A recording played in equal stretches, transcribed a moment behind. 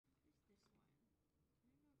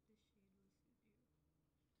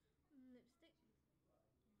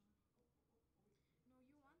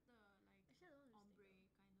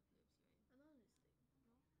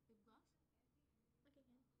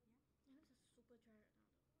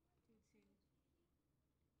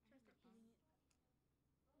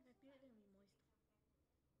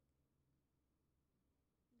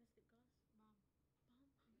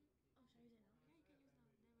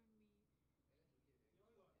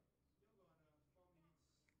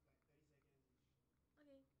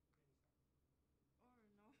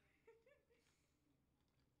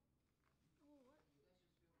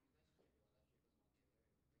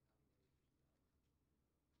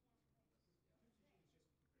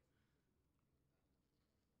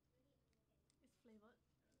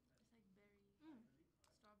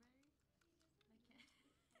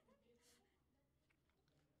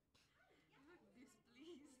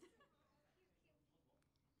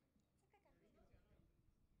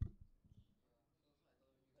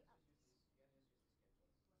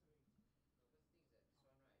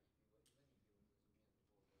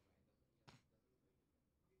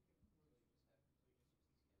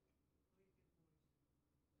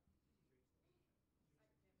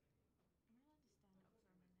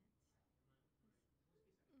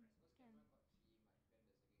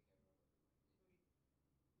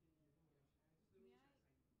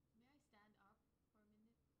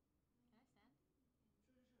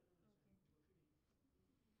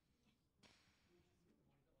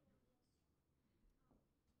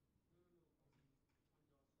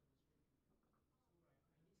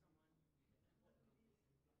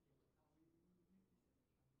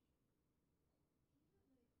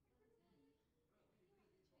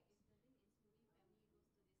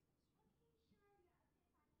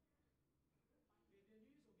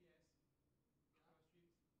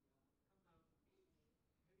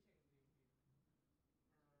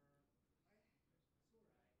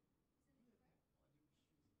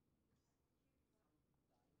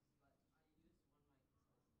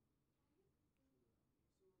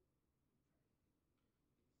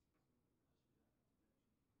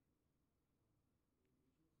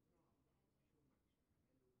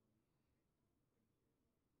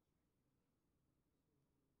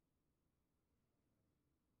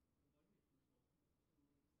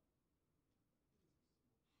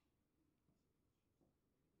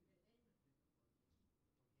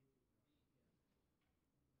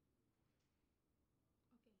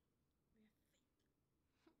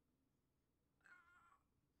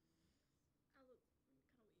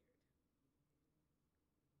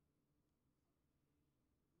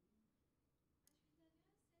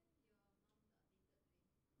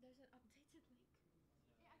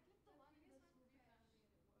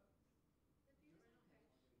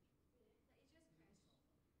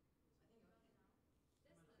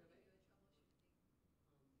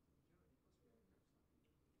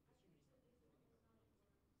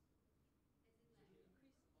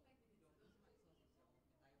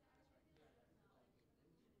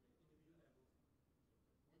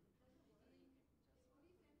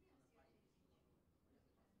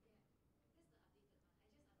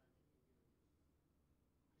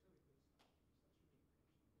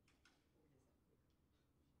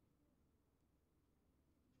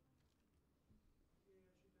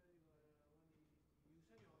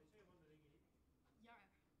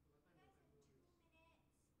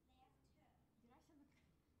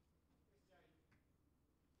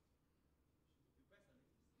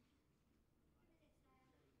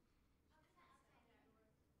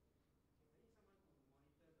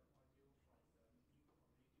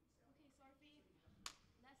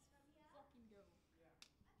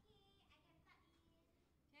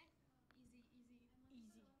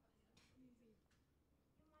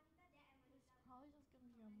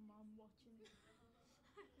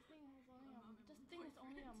think it's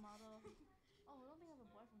only a mother. Oh, don't think of a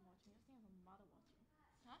boyfriend watching. Just think of a mother watching.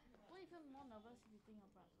 Huh? Will you feel more nervous if you think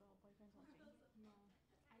your boyfriend's watching? No.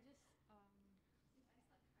 I just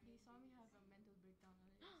they saw me have a mental breakdown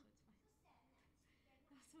earlier, so it's fine.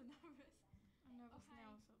 I'm so nervous. I'm nervous Okay.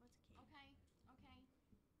 now, so that's okay. Okay.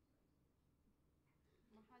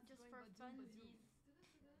 My heart's Just going for bazoom, funsies.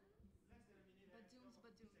 bazooms.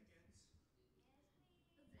 Bazooms.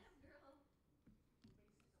 Damn, girl.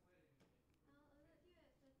 I'll alert you at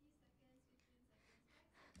 30 seconds, 15 seconds,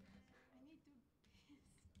 5 seconds. I need to piss.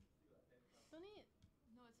 Don't need.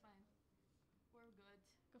 No, it's fine. We're good.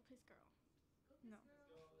 Go piss, girl. Go piss, No.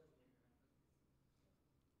 girl.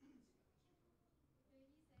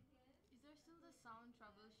 30 seconds. Is there still the sound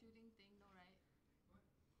troubleshooting thing? No, right?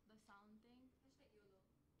 What? The sound thing? Hashtag YOLO.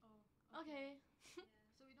 Oh. Okay. Yeah.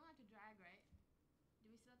 So we don't have to drag, right?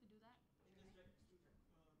 Do we still have to do that? Just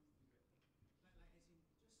drag, still drag. Like as in,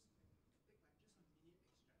 just take like just a minute extra,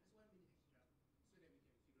 just 1 minute extra, so that we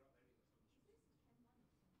can figure out whether we got some Is issues. this cam one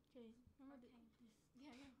or cam two? Okay. Remember Okay. this.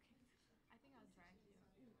 Yeah, okay. I think I'll drag here.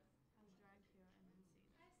 I'll drag here and then say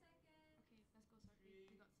that. 5 seconds. Okay, let's go, Sophie.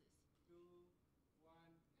 We got this. 2,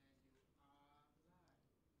 1, and you are live.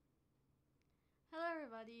 Hello,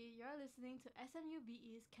 everybody. You're listening to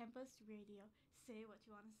SMUBE's Campus Radio. Say what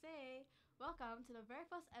you want to say. Welcome to the very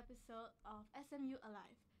first episode of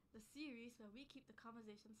SMUAlive, the series where we keep the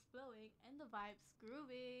conversations flowing and the vibes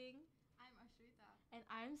grooving. I'm Ashrita. And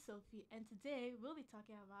I'm Sophie, and today we'll be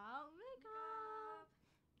talking about makeup.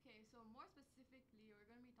 Okay, so more specifically, we're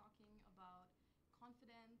going to be talking about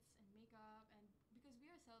confidence and makeup, and because we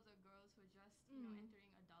ourselves are girls who are just,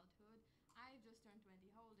 entering adulthood. I just turned 20.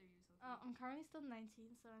 How old are you, Sophie? I'm currently still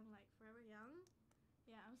 19, so I'm like forever young.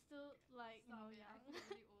 Yeah, I'm still like, Stop it. young. I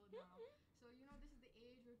feel really old now. So, this is the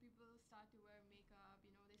age where people start to wear makeup, they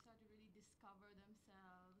start to really discover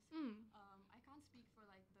themselves. I can't speak for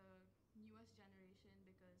like the newest generation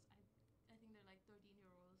because I think they're like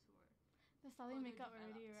 13-year-olds who are They're starting further makeup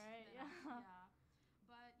already, developed right? than us. Yeah. Yeah.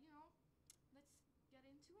 But, let's get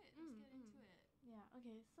into it. Let's get into it. Yeah,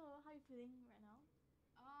 okay, so how are you feeling right now?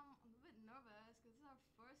 I'm a little bit nervous because this is our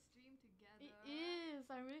first stream together. It is.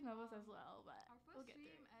 I'm really nervous as well, but Our first we'll get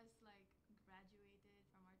stream through it. as like graduated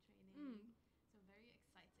from our training. So very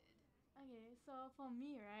excited. Okay, so for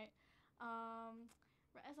me, right,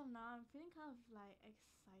 right as of now, I'm feeling kind of like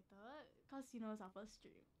excited because it's our first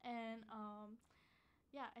stream, and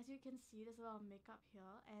yeah, as you can see, there's a lot of makeup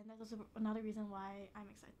here, and that's also another reason why I'm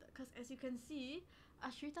excited. Because as you can see,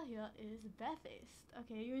 Ashrita here is barefaced.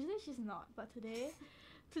 Okay, usually she's not, but today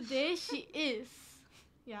she is.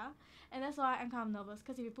 Yeah, and that's why I'm kind of nervous.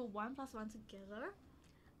 Because if you put 1 plus 1 together,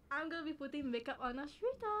 I'm gonna be putting makeup on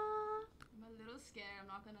Ashrita. I'm a little scared. I'm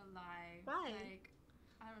not gonna lie. Why? Like,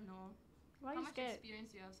 I don't know. Why are How you much scared?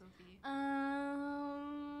 experience do you have, Sophie?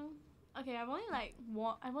 Okay, I've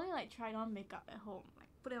only tried on makeup at home, like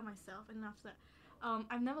put it on myself, and after that,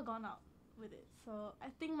 I've never gone out with it, so I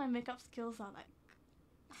think my makeup skills are like.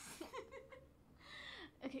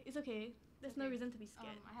 Okay, it's okay. There's no reason to be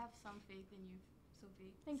scared. I have some faith in you,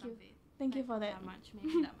 Sophie. Thank some you. Faith. Thank you Like, for that. That much,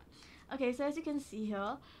 maybe that much. Okay, so as you can see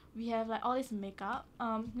here, we have like all this makeup.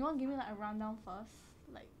 You want to give me like a rundown first,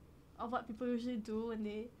 like of what people usually do when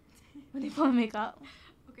they put on makeup?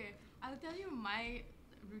 Okay, I'll tell you my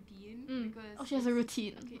routine because she has a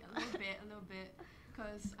routine. Okay, a little bit,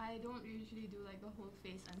 because I don't usually do like the whole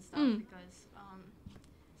face and stuff because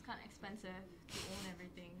it's kind of expensive to own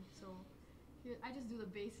everything. So I just do the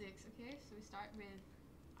basics. Okay, so we start with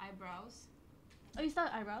eyebrows. Oh, you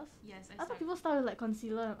start with eyebrows? Yes, I thought people start with like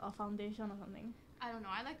concealer or foundation or something. I don't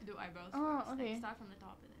know. I like to do eyebrows Oh, first. okay. Like start from the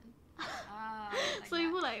top and then. Like so that.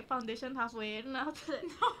 you put like foundation halfway, and then after that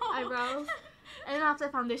eyebrows, and then after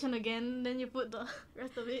foundation again, then you put the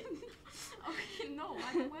rest of it. Okay, no,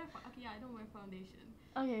 I don't wear. I don't wear foundation.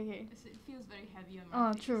 Okay. It feels very heavy on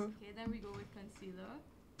my face. True. Okay, then we go with concealer,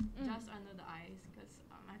 just under the eyes, because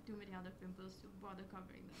I have too many other pimples to bother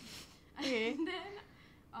covering them. Okay. And then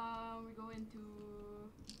we go into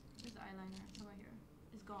where's the eyeliner? Somewhere here.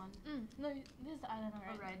 It's gone. No, this is the eyeliner,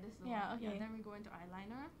 right? Oh, right, this is the Yeah, one. okay. Yeah, then we go into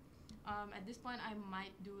eyeliner. At this point, I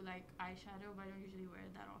might do like eyeshadow, but I don't usually wear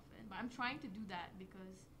it that often. But I'm trying to do that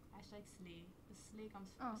because #slay. The slay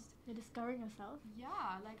comes first. You're discovering yourself?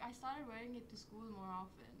 Yeah, like I started wearing it to school more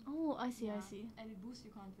often. Oh, I see. And it boosts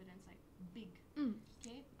your confidence, like big.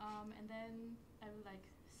 Okay. And then I will like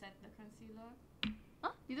set the concealer.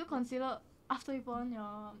 Huh? You do concealer after you put on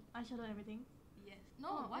your eyeshadow and everything? Yes.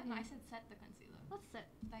 No. What? Okay. No, I said set the concealer. What's that?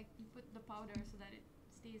 Like you put the powder so that it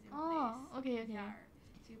stays in place. Oh, okay. Yeah.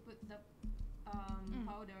 So you put the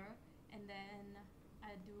powder, and then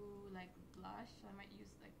I do like blush. So I might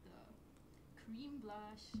use like the cream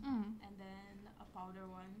blush, and then a powder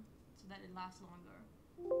one so that it lasts longer.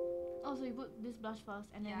 Oh, so you put this blush first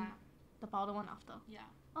and then Yeah. the powder one after. Yeah.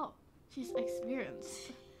 Oh, she's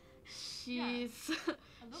experienced. She's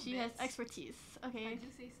A little she bit. has expertise. I Okay. do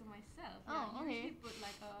say so myself. Oh, Yeah, okay. usually put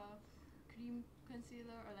like a cream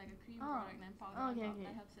concealer or like a cream Oh. product and then powder Oh, on okay, top. okay.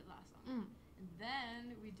 That helps it last longer. Mm. And then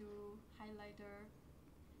we do highlighter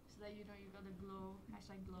so that you know you got the glow.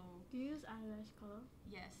 #glow. Do you use eyelash color?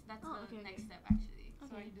 Yes, that's Oh, the okay, next okay. step actually.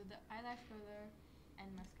 So Okay. you do the eyelash color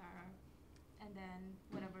and mascara, and then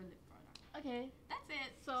whatever lip product. Okay. That's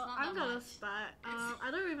it. So It's not I'm that gonna much. start. I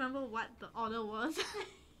don't remember what the order was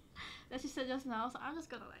that she said just now. So I'm just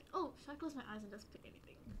gonna like, oh, should I close my eyes and just pick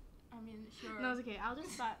anything? I mean, sure. No, it's okay. I'll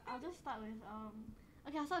just start. With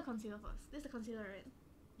Okay, I'll start with concealer first. This is the concealer, right?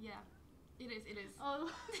 Yeah, it is. It is. Oh,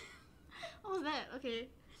 what was that? Okay,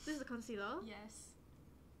 this is the concealer. Yes.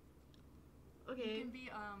 Okay, You can be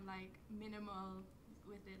like minimal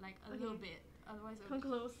with it, like a Okay. little bit. Otherwise, come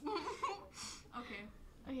close. okay.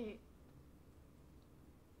 Okay.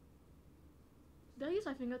 Do I use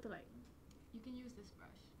my finger to like? You can use this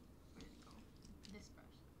brush. Where did it go? This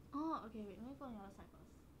brush. Oh, okay. Wait, let me put on the other side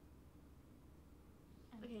first.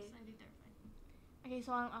 I'm Okay. slightly terrified. Okay,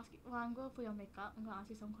 so I'm going to put your makeup. I'm going to ask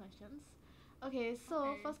you some questions. Okay, so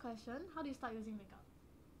Okay. first question: how do you start using makeup?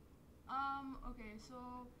 Okay,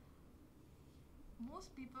 so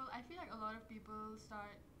most people, I feel like a lot of people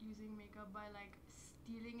start using makeup by like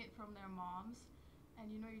stealing it from their moms,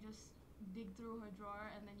 and you know you just dig through her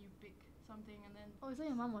drawer and then you pick something and then Oh, is that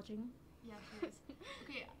your mom watching? yeah, she is.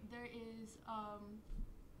 Okay, there is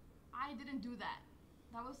I didn't do that.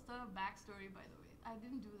 That was the backstory, by the way. I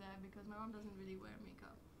didn't do that because my mom doesn't really wear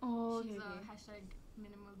makeup. Oh, She's okay. a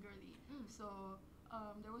 #minimal girly. Mm. So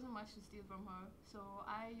there wasn't much to steal from her. So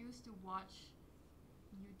I used to watch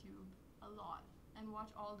YouTube a lot and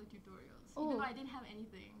watch all the tutorials. Oh. Even though I didn't have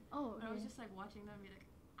anything. Oh, But I was okay. just like watching them and be like,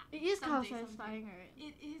 It is kind of someday, satisfying, right?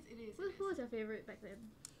 it is, it is. Who was your favorite back then?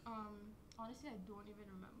 Honestly, I don't even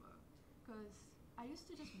remember. Because I used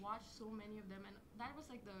to just watch so many of them and that was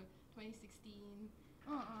like the 2016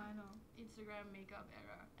 Oh, I know. Instagram makeup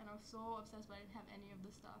era, and I was so obsessed but I didn't have any of the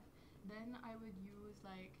stuff. Then I would use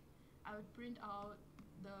like, I would print out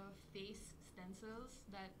the face stencils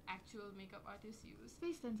that actual makeup artists use.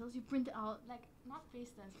 Face stencils, you print it out. Like, not face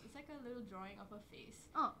stencil, it's like a little drawing of a face.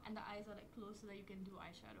 Oh. And the eyes are like closed so that you can do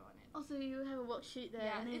eyeshadow on it. Oh, so you have a worksheet there,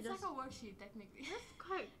 Yeah, and then it's you just. like a worksheet technically. That's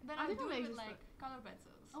quite. Then I I didn't do know it that with existed. like color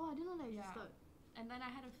pencils. Oh, I didn't know that Yeah. existed. And then I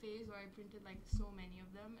had a phase where I printed like so many of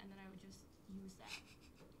them and then I would just use that.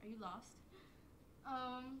 Are you lost?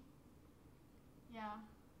 Yeah.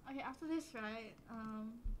 Okay, after this, right?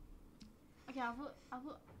 Okay, I'll put.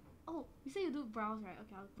 Oh, you say you do brows, right?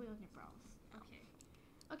 Okay, I'll put it on your brows. Okay.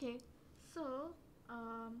 Okay, so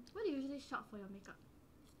where do you usually shop for your makeup?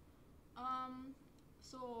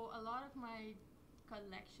 So a lot of my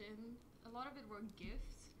collection, a lot of it were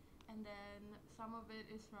gifts, and then some of it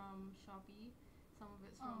is from Shopee, some of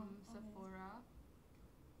it's from okay. Sephora.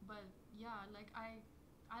 But yeah, like I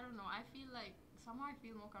don't know. I feel like somehow I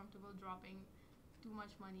feel more comfortable dropping too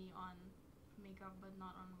much money on makeup, but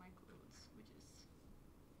not on my clothes, which is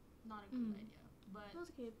not a good idea. But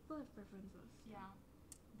That's okay. People have preferences. yeah,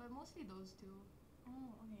 but mostly those two.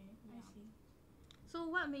 Oh, okay. I Yeah. see.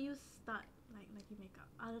 So what made you start like liking makeup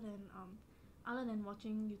other than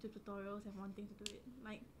watching YouTube tutorials and wanting to do it?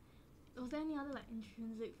 Like, was there any other like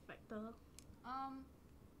intrinsic factor?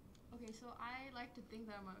 Okay, so I like to think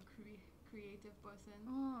that I'm a creative person.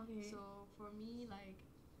 Oh, okay. So for me, like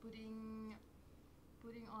putting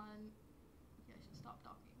on. Okay, I should stop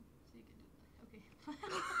talking so you can do that. Okay.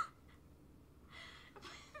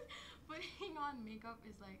 Putting on makeup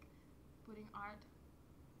is like putting art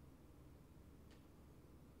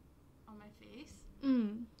on my face.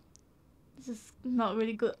 This is not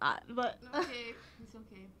really good art, but Okay, it's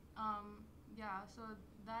okay. Yeah.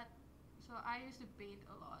 So I used to paint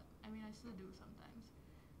a lot. I mean, I still do sometimes,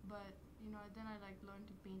 but you know, then I like learned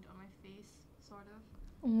to paint on my face, sort of.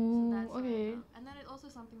 So oh, that's why I okay. love- and then it's also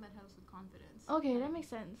something that helps with confidence. Okay, that Like, makes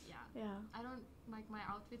sense. Yeah. Yeah. I don't like my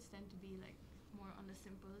outfits tend to be like more on the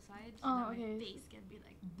simple side, so Oh, that okay. my face can be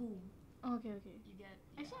like boom. Okay, okay. You get.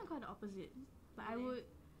 Actually, I'm quite the opposite. But Really?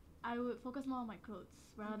 I would focus more on my clothes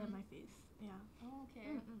rather than Mhm. my face. Yeah. Oh,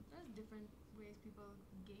 okay. Mm-mm. There's different ways people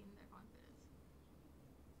gain their confidence.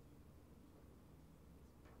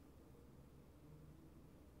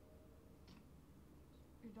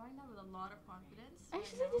 You're drawing that with a lot of confidence. right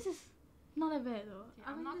Actually, now. this is not that bad though. Okay,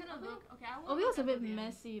 I'm not gonna look. Okay, I won't. Oh, it look was a bit until the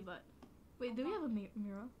end. messy, but wait, do we have a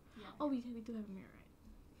mirror? Yeah. Oh, we do have a mirror, right?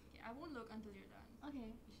 Okay, I won't look until you're done. Okay.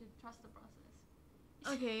 You should trust the process.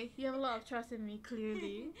 Okay, you have a lot of trust in me,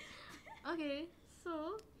 clearly. Okay,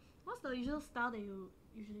 so what's the usual style that you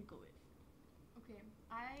usually go with? Okay,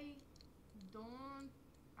 I don't.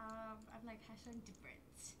 I'm like hashtag different.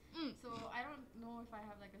 So I don't know if I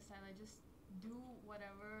have like a style. I just do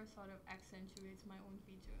whatever sort of accentuates my own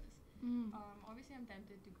features. Obviously, I'm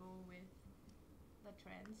tempted to go with the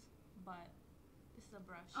trends, but this is a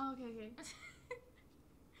brush. Oh, okay.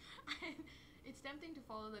 It's tempting to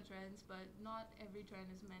follow the trends, but not every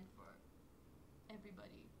trend is meant for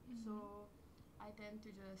everybody. So I tend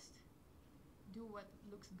to just do what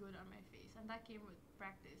looks good on my face, and that came with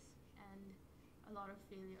practice and a lot of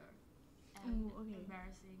failure and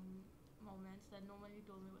embarrassing moments that nobody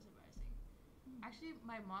told me was embarrassing. Actually,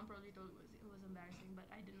 my mom probably told it was embarrassing, but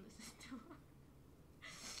I didn't listen to her.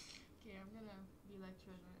 Okay, I'm gonna be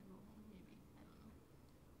lectured when I go home, maybe. I don't know.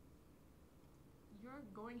 You're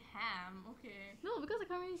going ham, okay. No, because I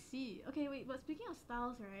can't really see. Okay, wait, but speaking of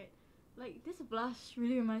styles, right? Like, this blush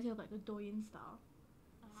really reminds me of, like, the Douyin style.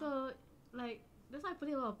 So, like, that's why I put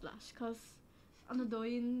in a lot of blush, because on the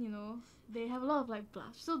Douyin, you know, they have a lot of, like,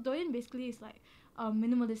 blush. So, Douyin basically is, like,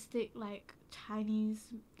 minimalistic, like,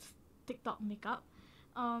 Chinese TikTok makeup.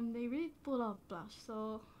 They really put a lot of blush,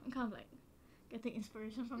 so I'm kind of, like, getting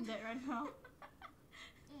inspiration from that right now.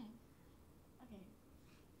 Okay.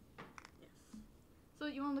 Yes. So,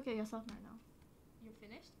 you want to look at yourself right now? You're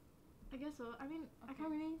finished? I guess so. I mean, Okay. I can't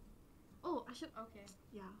really... Oh, I should... Okay.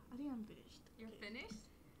 Yeah, I think I'm finished. You're finished?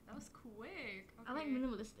 That was quick. Okay. I like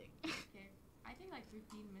minimalistic. Okay. I think like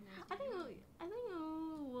 15 minutes. I think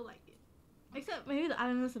you will like it. Except maybe the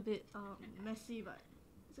eyeliner's a bit messy, but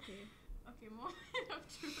it's okay. Okay, moment of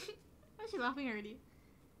truth. Why is she laughing already?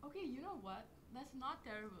 Okay, you know what? That's not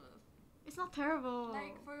terrible. It's not terrible.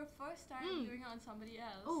 Like for your first time doing it on somebody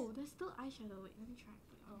else. Oh, there's still eyeshadow. Wait, let me try.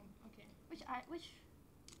 Oh, okay. Which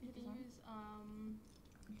You can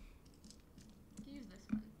use this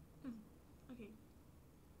one. Okay.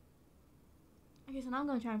 Okay, so now I'm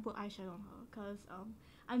gonna try and put eyeshadow on her, cause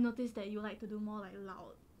I noticed that you like to do more like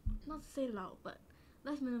loud, not to say loud, but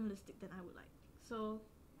less minimalistic than I would like. So.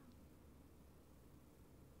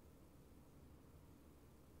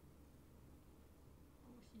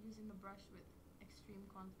 Oh, she's using the brush with extreme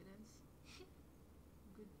confidence.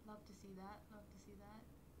 Good. Love to see that. Love to see that.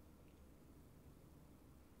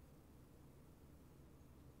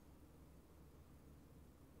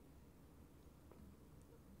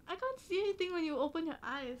 I can't see anything when you open your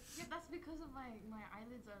eyes. Yeah, that's because of my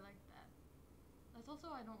eyelids are like that. That's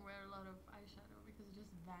also I don't wear a lot of eyeshadow because it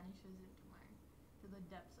just vanishes to the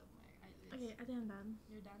depths of my eyelids. Okay, I think I'm done.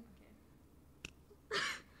 You're done? Okay.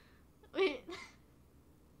 Wait.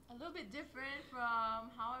 A little bit different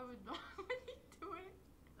from how I would normally do it.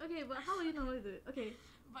 Okay, but how would you normally do it? Okay.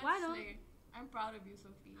 But Why don't- slay. I'm proud of you,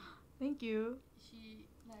 Sophie. Thank you.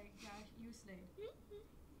 You slay.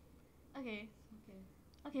 Okay. Okay.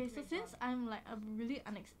 Okay, so Great since job. I'm like a really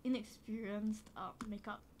inexperienced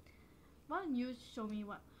makeup, why don't you show me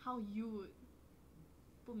how you would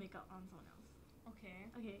put makeup on someone else? Okay.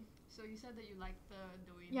 Okay. So you said that you like the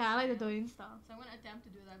Douyin. Yeah, I like the style. Douyin style. So I'm gonna attempt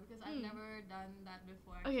to do that because I've never done that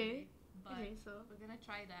before. Okay. Actually. But Okay, so we're gonna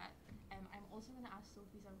try that, and I'm also gonna ask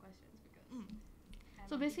Sophie some questions because. I'm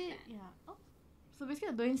so a big basically, fan. yeah. Oh, so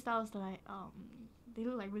basically, the Douyin style is like they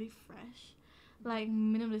look like really fresh, like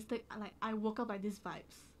minimalistic. Like I woke up like these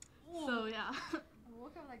vibes. Ooh. So yeah. I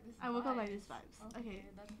woke up like this. I woke up like these vibes. Okay.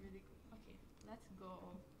 That's really good. Okay, let's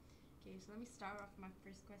go. Okay, so let me start off my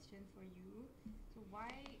first question for you. So why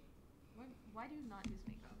do you not use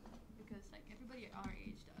makeup? Because like everybody our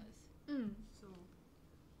age does. So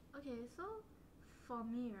Okay, so for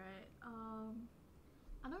me, right,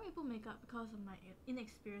 I don't really put makeup because of my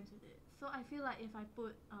inexperience with it. So I feel like if I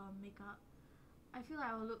put makeup, I feel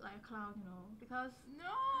like I will look like a clown, you know, because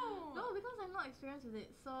no. because I'm not experienced with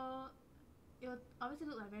it. So it would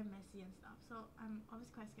obviously look like very messy and stuff. So I'm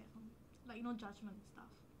obviously quite scared from like judgment and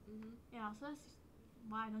stuff. Yeah, so that's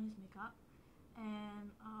why I don't use makeup.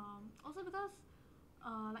 And also because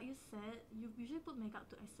like you said, you usually put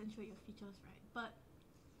makeup to accentuate your features, right? But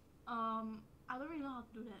I don't really know how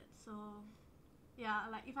to do that. So yeah,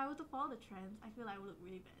 like if I were to follow the trends, I feel like I would look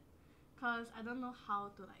really bad because I don't know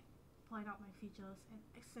how to like point out my features and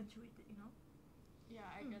accentuate it, you know? Yeah,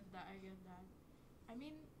 I get that. I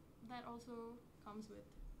mean, that also comes with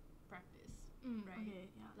practice, right? Okay,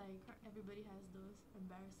 yeah. Like everybody has those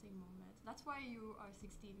embarrassing moments. That's why you are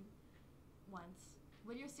 16 once.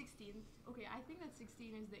 When you're 16, okay, I think that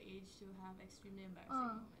 16 is the age to have extremely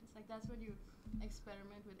embarrassing moments. Like that's when you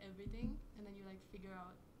experiment with everything and then you like figure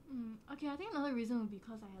out. Okay, I think another reason would be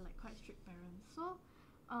because I had like quite strict parents. So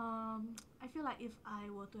I feel like if I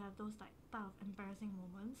were to have those like type of embarrassing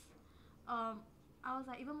moments, I was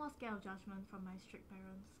like even more scared of judgment from my strict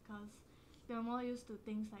parents because they're more used to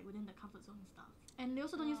things like within the comfort zone and stuff. And they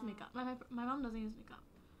also don't use makeup. Like my mom doesn't use makeup,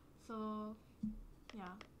 so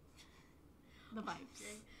yeah, the vibes.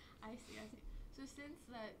 Okay, I see. So since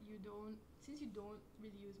you don't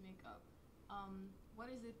really use makeup, what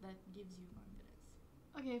is it that gives you confidence?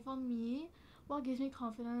 Okay, for me, what gives me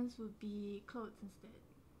confidence would be clothes instead.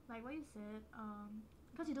 Like what you said,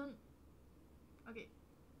 because you don't. Okay.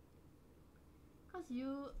 Because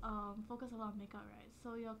you focus a lot on makeup, right?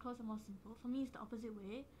 So your clothes are more simple. For me, it's the opposite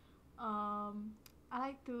way. I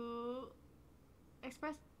like to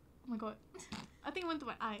express. Oh my god, I think it went to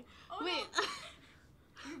my eye. Oh, Wait, no.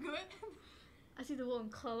 You good? I see the word in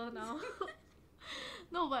color now.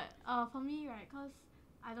 No, but for me, right, cause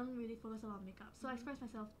I don't really focus a lot on makeup, so I express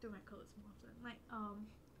myself through my clothes more often.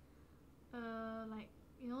 Like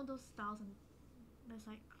you know those styles and there's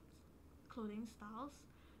like clothing styles.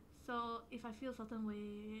 So if I feel a certain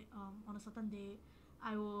way on a certain day,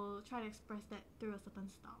 I will try to express that through a certain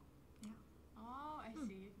style. Yeah. Oh, I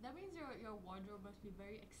see. That means your wardrobe must be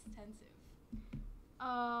very extensive.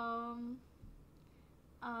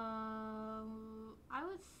 I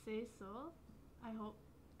would say so. I hope.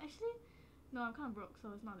 Actually, no, I'm kind of broke, so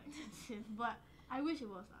it's not that expensive. But I wish it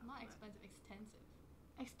was. Not expensive, extensive.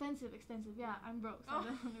 Extensive. Yeah, I'm broke, so I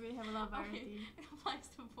don't really have a lot of variety. Okay, it applies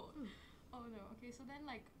to both. Oh no. Okay, so then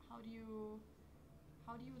like, how do you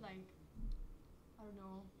like, I don't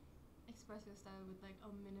know, express your style with like a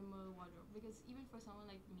minimal wardrobe? Because even for someone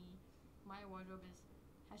like me, my wardrobe is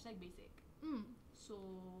 #basic. So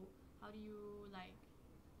how do you like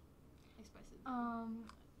express it then?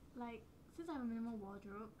 Like since I have a minimal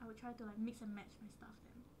wardrobe, I would try to like mix and match my stuff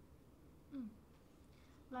then.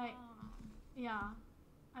 Like yeah,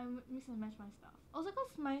 I mix and match my stuff. Also,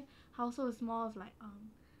 cause my household is more of like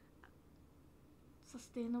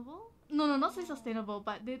sustainable. No, not say sustainable,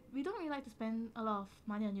 but we don't really like to spend a lot of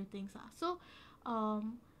money on new things. So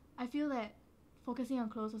I feel that focusing on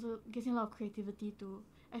clothes also gives me a lot of creativity to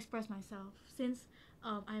express myself. Since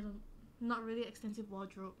I have a not really extensive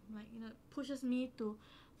wardrobe, like it pushes me to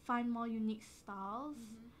find more unique styles.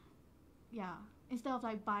 Yeah, instead of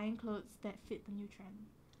like buying clothes that fit the new trend.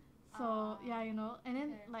 So yeah, and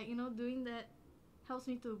then okay. like doing that helps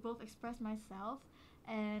me to both express myself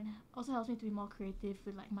and also helps me to be more creative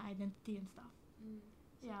with like my identity and stuff.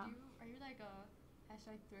 So Yeah. are you like a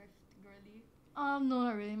 #thrift girly? No,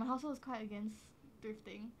 not really. My household is quite against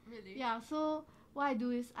thrifting. Really? Yeah, so what I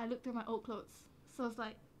do is I look through my old clothes. So it's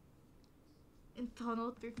like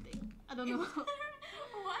internal thrifting. I don't know.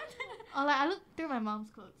 What? Or like I look through my mom's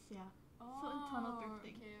clothes, yeah. Oh, So internal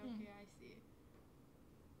thrifting. Okay, I see.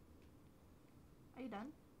 Are you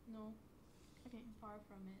done? No, Okay. far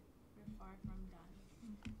from it. We're far from done.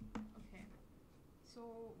 Okay.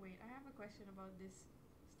 So wait, I have a question about this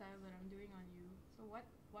style that I'm doing on you. So what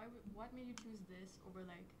made you choose this over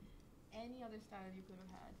like any other style you could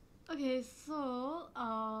have had? Okay, so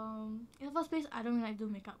in the first place, I don't really like do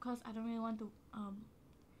makeup because I don't really want to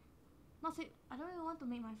not say I don't really want to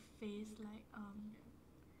make my face like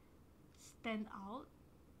stand out.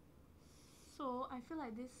 So I feel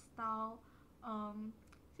like this style,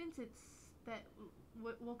 since it's that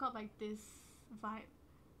woke up like this vibe,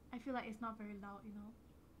 I feel like it's not very loud.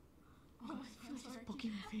 Oh God, my I feel God, like sorry. it's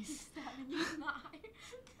poking my He's face. stabbing you in the eye.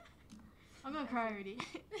 I'm gonna cry already.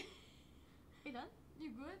 You done? You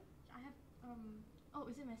good? I have Oh,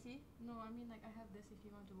 is it messy? no, I mean like I have this if you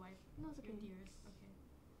want to wipe No, it's your okay. tears. Okay.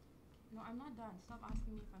 No, I'm not done. Stop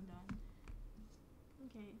asking me if I'm done.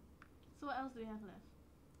 Okay. So what else do we have left?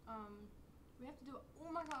 We have to do. Oh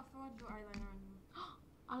my God, I forgot to do eyeliner on you.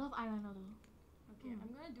 I love eyeliner though. Okay,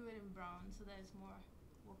 I'm gonna do it in brown so that it's more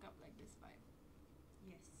woke up like this vibe.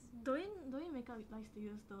 Yes. Doing makeup likes to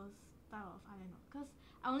use those style of eyeliner because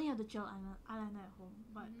I only have the gel eyeliner at home,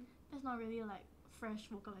 but that's not really like fresh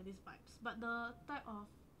woke up like this vibes. But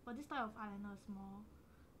this type of eyeliner is more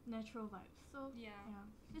natural vibes. So Yeah.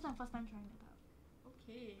 This is my first time trying that out.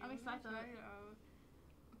 Okay. I'm we're gonna excited. try it out.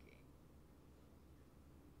 Okay.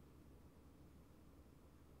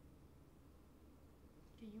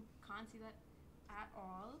 Okay, you can't see that at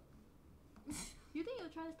all. You think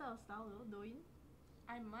you'll try this type of style though, doing?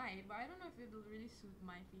 I might, but I don't know if it'll really suit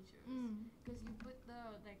my features. Because you put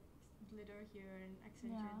the like glitter here and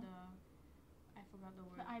accentuate Yeah. I forgot the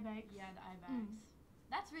word. The eye bags. Yeah, the eye bags.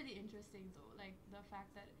 That's really interesting though. Like the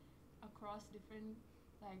fact that across different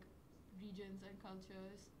like regions and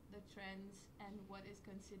cultures, the trends and what is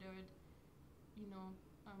considered,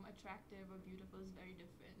 attractive or beautiful is very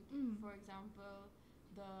different. For example,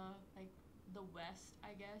 the the West,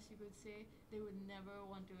 I guess you could say, they would never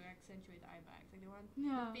want to accentuate the eye bags. Like they want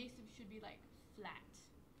Yeah. the face should be like flat.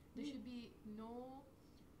 There should be no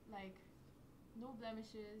like no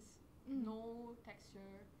blemishes, no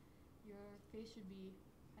texture. Your face should be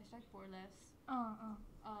 #poreless.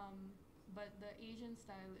 But the Asian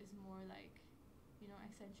style is more like,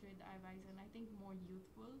 accentuate the eye bags and I think more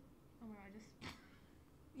youthful. Oh my god, I just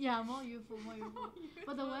Yeah, more youthful, more youthful.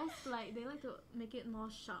 But the West, like, they like to make it more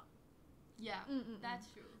sharp. yeah, that's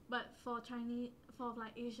true. But for Chinese, for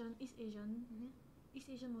like Asian, East Asian, Mm-hmm. East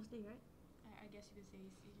Asian mostly, right? I guess you could say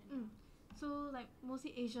East Asian. So like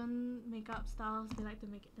mostly Asian makeup styles, they like to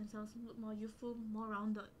make it themselves look more youthful, more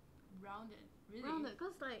rounded. Rounded, really. Rounded,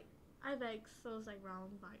 cause like eye bags shows like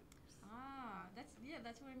round vibes.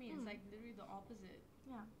 That's what I mean. It's like literally the opposite.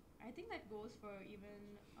 Yeah. I think that goes for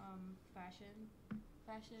even fashion,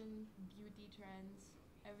 beauty trends,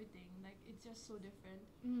 everything. Like it's just so different,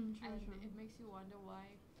 True, and true. it makes you wonder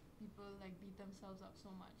why people like beat themselves up so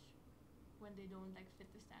much when they don't like fit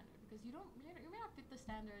the standard. Because you may not fit the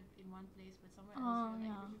standard in one place, but somewhere else you're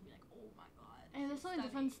like you'll be like, oh my god. And there's so many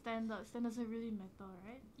different standards. Standards doesn't really matter,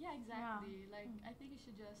 right? Yeah, exactly. Like I think you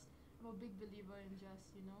should just. I'm a big believer in just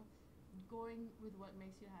going with what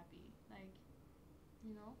makes you happy. Like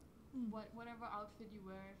whatever outfit you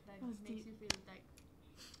wear, if that That's makes deep. you feel like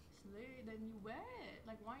slay, then you wear it.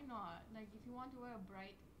 Like why not? Like if you want to wear a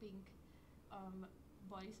bright pink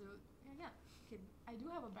bodysuit, yeah. Okay, I do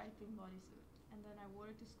have a bright pink bodysuit, and then I wore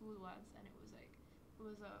it to school once, and it was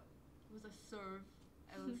a serve.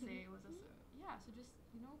 I will say it was a serve. Yeah, so just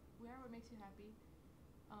wear what makes you happy.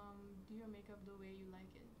 Do your makeup the way you like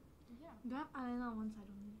it. Yeah. Do I have eyeliner on one side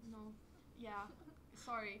only? No. Yeah.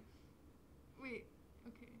 Sorry. Wait.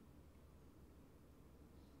 Okay.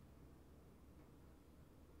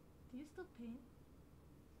 Do you still paint?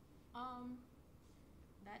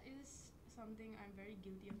 That is something I'm very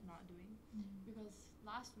guilty of not doing, because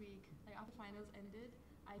last week, like after finals ended,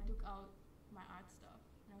 I took out my art stuff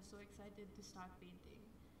and I was so excited to start painting.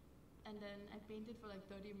 And then I painted for like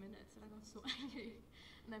 30 minutes and I got so angry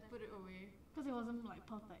and I put it away. Because it wasn't like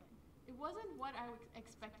perfect. It wasn't what I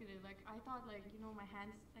expected it. Like I thought like, my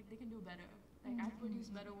hands, like they can do better. Like I produce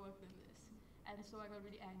better work than this. And so I got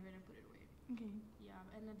really angry and I put it away. Okay. Yeah,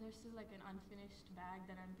 and then there's still like an unfinished bag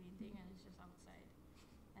that I'm painting and it's just outside.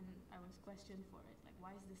 And I was questioned for it. Like,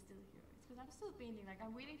 why is this still here? It's because I'm still painting. Like,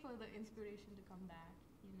 I'm waiting for the inspiration to come back,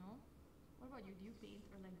 What about you? Do you paint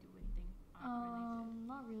or like do anything art related?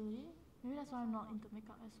 Not really. Maybe that's why I'm not into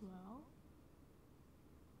makeup as well.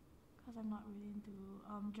 Because I'm not really into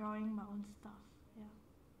drawing my own stuff. Yeah.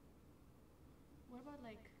 What about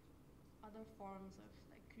like other forms of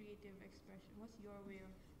like creative expression? What's your way of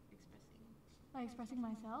expressing? Like expressing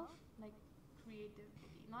myself? Like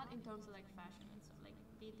creativity, not in terms of like fashion and stuff, like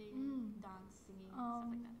painting, dance, singing, stuff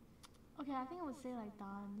like that. Okay, I think I would say like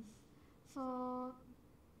dance. So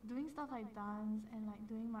doing stuff like dance and like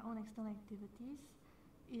doing my own external activities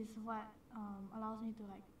is what allows me to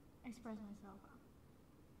like express myself.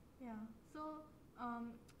 Yeah. So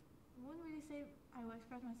wouldn't really say I will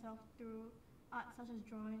express myself through art such as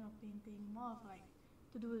drawing or painting. More of like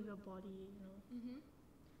to do with your body,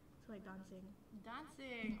 So like dancing.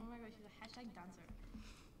 Dancing. Oh my gosh, she's a #dancer.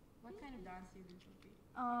 What kind of dance do you do, Sophie?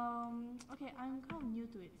 Okay, I'm kind of new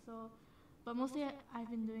to it, so but mostly I've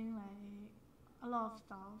been doing like a lot of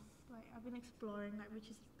styles. Like I've been exploring like which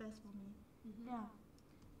is best for me. Yeah.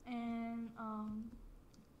 And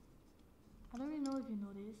I don't really know if you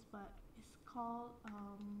know this, but it's called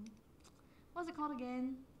what's it called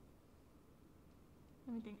again?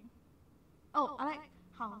 Let me think. Oh, I like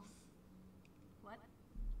house. What?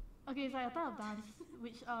 Okay, it's like a type of dance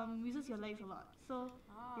which uses your legs a lot. So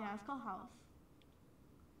yeah, it's called house.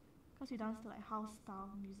 Cause we dance to like house style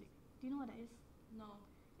music. Do you know what that is? No.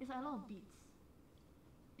 It's like a lot of beats.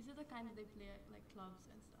 Is it the kind that they play at like clubs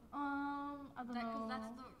and stuff? I don't know. Because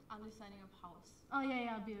that's the understanding of house. Oh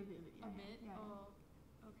yeah, a bit. A bit? Yeah. Oh,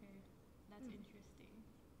 okay. That's interesting.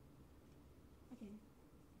 Okay.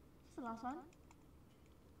 Just the last one.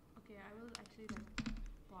 Okay, I will actually like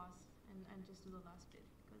pause and just do the last bit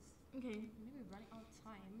because Okay. maybe we're running out of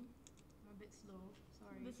time. I'm a bit slow.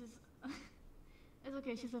 Sorry. This is. It's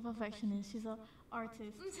okay. She's a perfectionist. She's a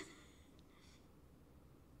artist.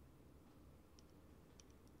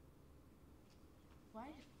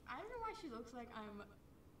 Why? I don't know why she looks like I'm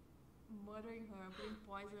murdering her, putting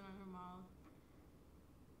poison on her mouth.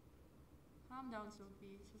 Calm down,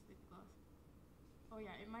 Sophie. It's just lip gloss. Oh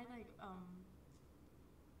yeah, it might like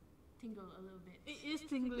tingle a little bit. It is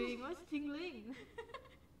tingling. What's tingling?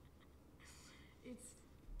 It's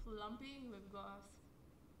plumping lip gloss.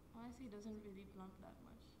 Honestly, it doesn't really plump that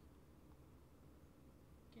much.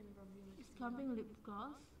 can rub your lips. It's plumping lip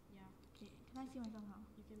gloss. Yeah. Okay, can I see myself now?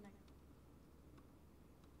 You can like.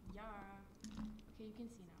 Yeah. Okay, you can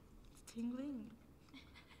see now. It's tingling.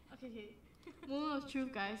 Okay. Moment of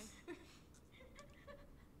truth, guys.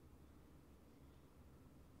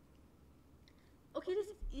 Okay,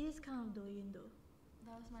 this is kind of doing though.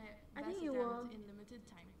 That was my I best think you attempt were- in limited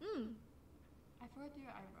time. I forgot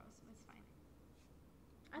your eyebrows, but it's fine.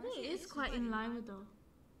 I think Honestly, it is it's quite super in line with the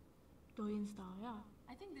Douyin style, yeah.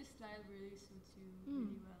 I think this style really suits you Mm.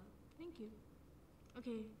 really well. Thank you.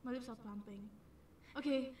 Okay, my lips are plumping.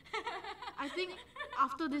 Okay, I think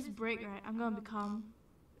after this break, right, I'm gonna become,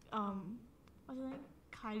 what's her name?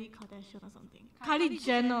 Kylie Kardashian or something. Kylie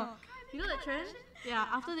Jenner. You know that trend? Yeah,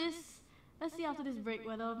 after this, let's see after this break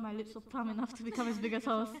whether my lips will plump enough to become as big as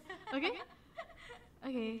hers. Okay?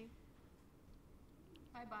 Okay.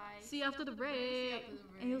 Bye bye. See you after the break.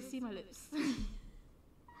 And you'll see my lips.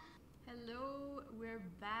 Hello, we're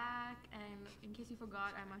back, and in case you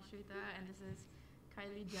forgot, I'm Ashrita, and this is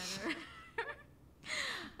Kylie Jenner.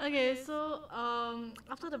 Okay, so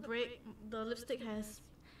after the break, the lipstick has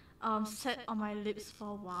set on my lips for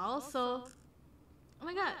a while. So, oh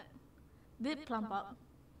my god, did it plump up?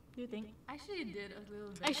 Do you think? Actually, it did a little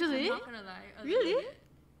bit. Actually? I'm not gonna lie. a Really? little bit.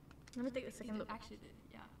 Let me take a second It look. actually did,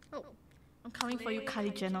 yeah. Oh, I'm coming for you,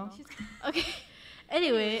 Kylie Jenner. She's Okay.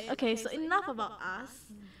 Anyway, okay. So enough about us.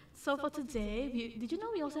 So for today, did you know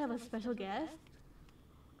we also have a special guest?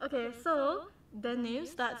 Okay, so the name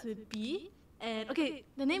starts with B, and okay,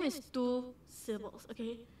 the name is 2 syllables.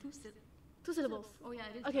 Okay, two syllables. Oh yeah,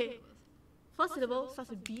 it is. Okay. First syllable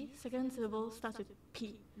starts with B, second syllable starts with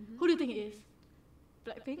P. Who do you think it is?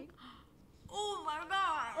 Blackpink? Oh my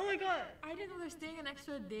god! Oh my god! I didn't know they're staying an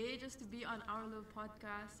extra day just to be on our little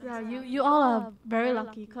podcast. and Yeah, stuff. you all are very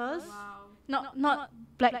lucky, cause Wow. not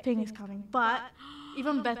Blackpink is coming, but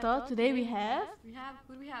even better, today we have We have.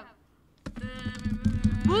 Who do we have?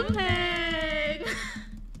 Boon Peng.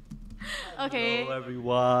 Okay. Hello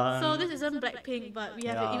everyone. So this isn't Blackpink, but we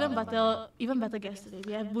have an Yeah. even better guest today.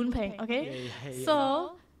 We have Boon Peng. Okay. Hey.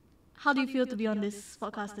 So, how do you feel to be on this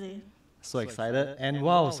podcast today? So excited. And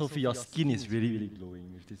wow, Sophie, your skin is really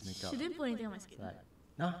glowing with this makeup. She didn't put anything on my skin. Like,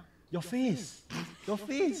 nah, your face. Your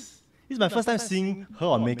face. This is my first time seeing her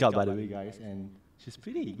on makeup, by the way, guys. And she's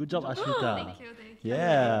pretty. Good job, Ashrita. Thank you.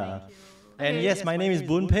 Yeah. Thank you. And Okay. yes, my name is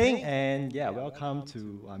Boon Peng, and yeah, welcome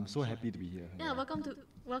to. I'm so happy to be here. Yeah, welcome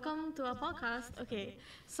to our podcast. Okay,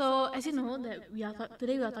 so as you know that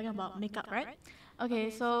today we are talking about makeup, right? Okay,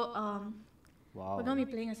 so Wow. we're gonna be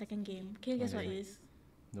playing a second game. Can you guess what it Okay. is?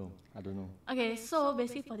 No, I don't know. Okay, so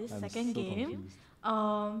basically for this I'm second so game,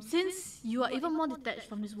 confused. since you are even more detached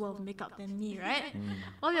from this world of makeup than me, right?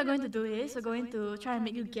 What we are going to do is we're going to try and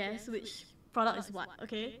make you guess which product is what,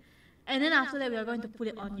 okay? And then after that we are going to put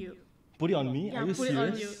it on you. Put it on me? Yeah, Are you put serious?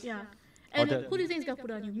 it on you. Yeah. And that- who do you think is gonna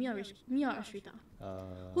put it on you? Me or Ashrita?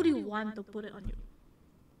 Who do you want to put it on you?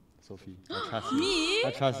 Sophie, I trust you. Me?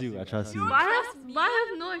 I trust you. I trust you. But I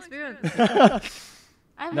have no experience.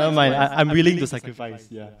 I have no Never mind. experience I'm willing to sacrifice.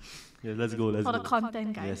 Yeah. Yeah. Let's go. Let's for go. the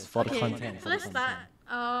content, guys. Yes, for the Okay, content, So for let's the start.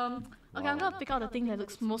 content. Okay, I'm gonna pick out the thing that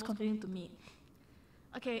looks most confusing to me.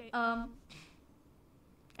 Okay.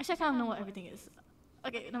 Actually, I kind of know what everything is.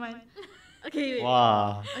 Okay, never mind. Okay, wait.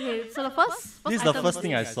 Wow. Okay, so the first This is the item first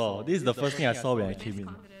thing I saw. This is the first thing I saw when I came in.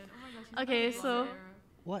 Confident. Oh my gosh. Okay, so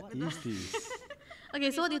What is this? okay,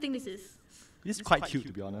 so what do you think this is? This is quite cute,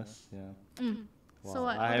 to be honest. Yeah. Wow. So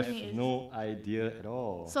what I do you have think it is? no idea at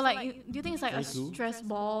all. So like, do you think it's like a Any clue? stress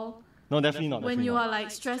ball No, definitely not. when definitely you not. are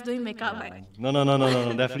like stressed doing makeup? Like, No,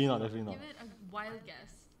 definitely not. Definitely not. Give it a wild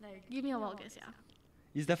guess. Like. give me a wild guess, yeah.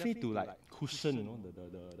 It's definitely to like cushion, you know,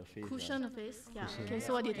 the face. Cushion the face, yeah. Cushion. Okay,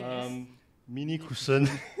 so what do you think it is? Mini cushion.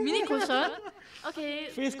 Mini cushion. Okay.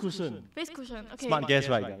 Face cushion. Face cushion. Okay. Smart guess,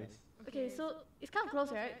 right, guys? Okay, so it's kind of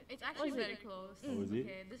close, right? It's actually is it? very close. Oh, is it?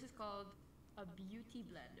 Okay, this is called a beauty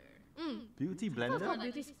blender. Beauty It's blender. called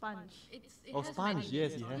beauty sponge. It Oh, has sponge. many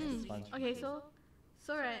Yes, names, it has the obviously. sponge. Okay,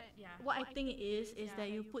 so right, Yeah. what I think it is that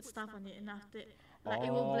you put stuff on it and after it, like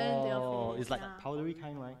it will blend to your Oh, face. it's like yeah. powdery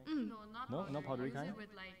kind, right? No, not No? powdery. Not powdery Use it kind?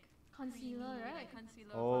 with like Concealer, creamy, right? Like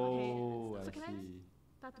concealer. Oh, So I can I see.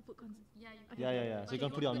 Start to put concealer. Yeah, you Okay. Yeah. So you can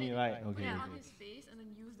put it on me, right? Okay. Put it on okay. his face and then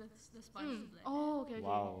use the sponge to blend. Oh, okay.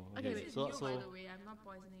 Wow. Okay, This wait. is So new, so by the way. I'm not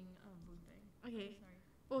poisoning Boon Peng. Okay. Sorry.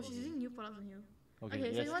 Oh, she's using new products on you. okay. Okay,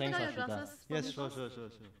 so Yes, you want to thanks, take out your Ashrita. glasses for Yes, me sure.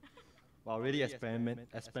 first? Wow, really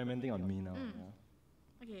experimenting on me now.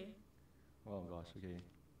 Yeah. Okay. Oh gosh. Okay.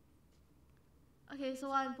 Okay, so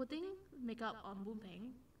while I'm putting makeup on Boon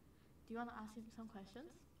Peng, do you want to ask him some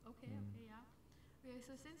questions? Okay, yeah. Okay,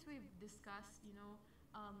 so since we've discussed,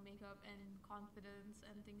 makeup and confidence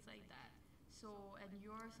and things like that, So, and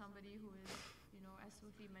you're somebody who is, you know, as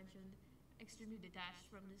Sophie mentioned, extremely detached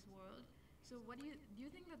from this world. So, what do you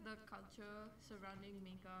think that the culture surrounding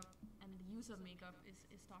makeup and the use of makeup is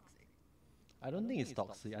toxic? I don't think it's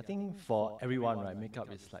toxic. I think for everyone, right,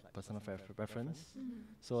 makeup is like personal preference.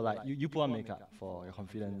 So like you put on makeup for your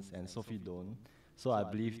confidence and Sophie don't. So I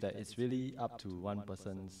believe that it's really up to one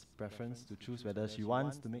person's preference to choose whether she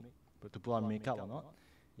wants to put on makeup or not.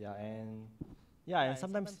 And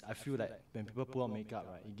sometimes I feel like when people put on makeup,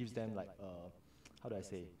 right, it gives them like how do I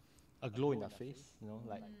say, a glow in their face, you know,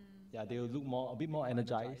 like they will look a bit more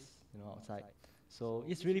energized, you know, outside. So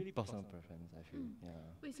it's really personal preference, I feel.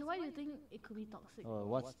 Wait, so why do you think it could be toxic?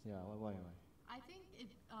 Why? I think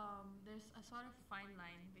there's a sort of fine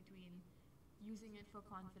line between using it for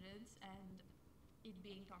confidence and it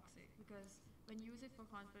being toxic, because when you use it for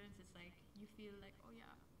confidence, it's like you feel like, oh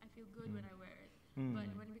yeah, I feel good when I wear it.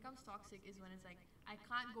 But when it becomes toxic is when it's like I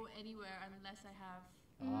can't go anywhere unless I have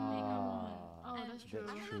makeup on. Oh, And that's true.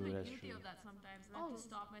 I'm a little bit That's guilty true. of that sometimes. And I have to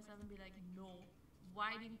stop myself and be like, no,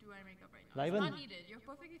 why didn't you wear makeup right now? Like It's even- not needed. You're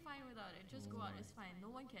perfectly fine without it. Just go out. It's fine.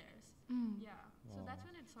 No one cares. Yeah. So that's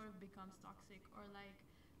when it sort of becomes toxic. Or like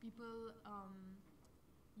people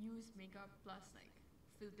use makeup plus like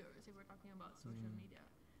filters, if we're talking about social media,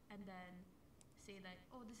 and then say that,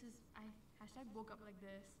 oh, this is, I hashtag woke up like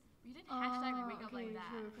this. You didn't hashtag wake up like okay, that.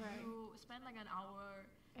 true, correct. You spend like an hour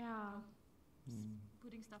Yeah.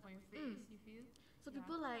 putting stuff on your face, you feel? So Yeah.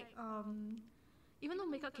 people like even though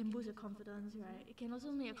makeup can boost your confidence, right? It can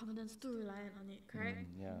also make your confidence too reliant on it, correct?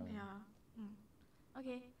 Yeah.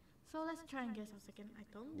 Okay. So let's try and guess our second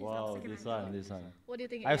item. This is our Wow, second this item. one. What do you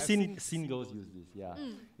think? it I've is? seen girls use this. Yeah,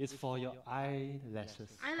 it's for your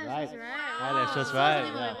eyelashes. Eyelashes, right? Eyelashes, So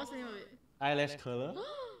right? What's the name of it? Eyelash curler.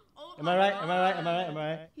 Oh Am my I right? God. Am I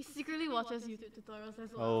right? He secretly watches YouTube tutorials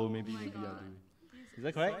as well. Oh, maybe my I God. do. Is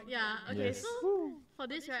that correct? Yeah. Okay. Yes. So for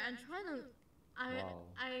this, right, I'm trying to. Wow.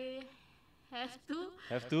 I have to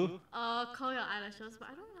Have to? curl your eyelashes, but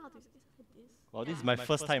I don't know how to. Is it like this? Well, this is my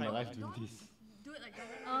first time in my life doing this. Do it like that.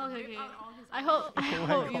 Oh, okay, Rip okay. out all his I hope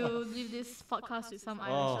my you leave this podcast with some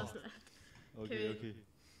eyelashes left. Okay.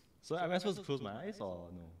 So am I supposed to close my eyes or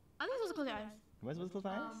no? I think you're supposed to close your eyes. Am I supposed to close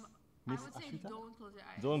my eyes? I Miss would say Ashrita? don't close your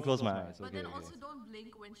eyes. Don't close my eyes. But Okay, then okay. also don't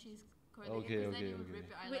blink when she's curling Okay, it, because then okay, you okay. rip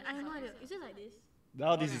your eyelashes Wait, I have no out idea. yourself. Is it like this?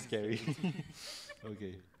 Now this is scary.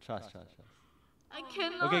 Okay, trust. I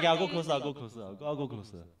cannot. Okay, I'll go closer. I'll go closer. Wait,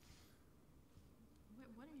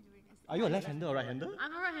 what are you doing? Are you a left-hander or right-hander?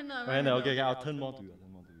 I'm a right-hander. Right-hander. Okay, I'll turn more to you.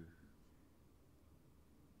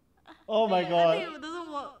 Oh my I God. think it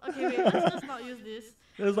doesn't work. Okay, wait. Let's not use this.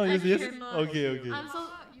 Let's not use this. cannot. Okay. I'm so.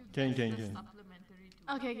 You Can. guess the supplementary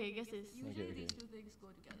to it. Okay, guess this. Usually Okay. these two things go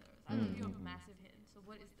together. So I'll give you a massive hint. So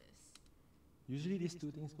what is this? Usually these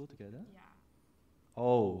two things go together. Yeah.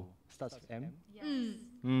 Oh, starts with M. Yes.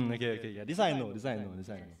 Okay. Yeah, this I know.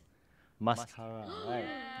 Mascara, right?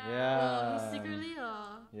 Yeah. He's secretly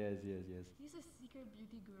Yes. He's a secret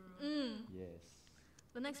beauty guru. Yes.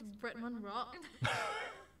 the next Bretman Rock.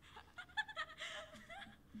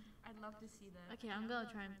 I'd love to see that. Okay, I'm gonna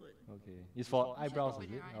try and put. Okay. It's for You should eyebrows, open is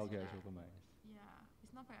it? your eyes Okay, for I that. should open my eyes. Yeah.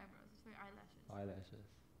 It's not for eyebrows. It's for your eyelashes. Eyelashes.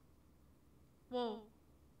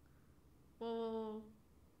 Whoa.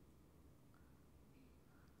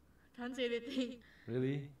 Can't say anything.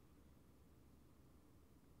 Really?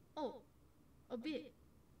 Oh, a bit.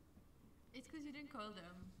 It's because you didn't curl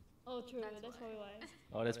them. Oh, true. That's That's probably why.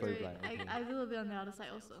 Oh, that's very Wait, blind. Okay. I do a bit on the other side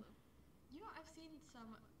also. You know, I've seen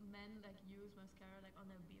some men like use mascara like on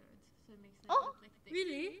their beards, so it makes them Oh, look like thick.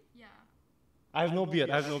 Really? Yeah. I have no beard.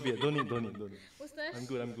 Don't need. What's that? I'm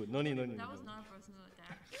good. No need. That was not a personal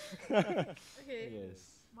attack. Okay.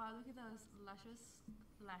 Yes. Wow, look at those luscious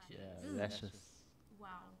lashes. Yeah, lashes.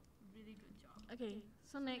 Wow, really good job. Okay,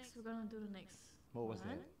 so next we're gonna do the next. What was one.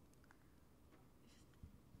 that?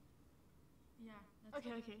 Yeah. That's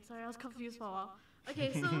Okay. Sorry, I was confused for a while.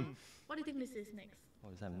 Okay, so what do you think this is next? Oh,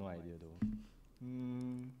 this I have no idea though.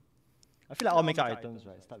 I feel like all makeup items,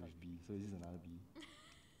 right, start with B. So this is another B.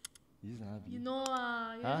 You know,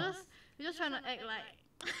 Huh? you're just trying to act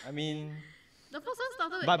like. I mean, The first one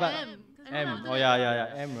started with But- M. and then M. after Oh that-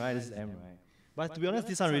 yeah. M, right? This is M, right? But to be honest,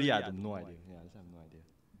 this one really I have no idea. Yeah, this one I have no idea.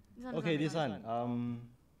 This one Okay, is this not one.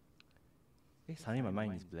 Suddenly my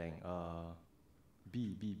mind is blank.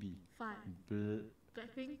 B. 5. Bl-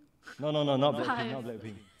 Blackpink. no, not Blackpink, Five. not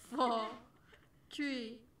Blackpink. 4,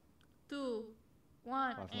 3, 2, 1. I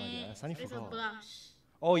have no idea. I suddenly It's a forgot. blush.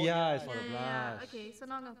 Oh yeah, it's for the Yeah. blush. Okay, so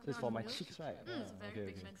now I'm gonna put So it's on for my the- cheeks, right? It's Yeah,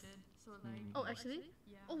 very pigmented. So like. Oh, actually?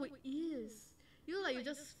 Yeah. Oh, it is. You look like you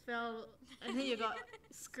just fell and then you got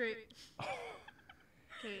scraped.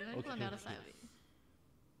 Okay, let me put on the other side of it.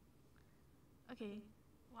 Okay.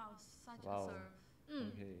 Wow, such Wow. a serve.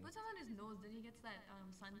 Okay. Put some on his nose, then he gets that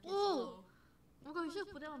sun kiss Ooh. glow. Oh my god, you should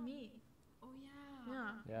put it on me. Oh yeah.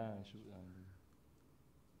 Yeah. Yeah, I should.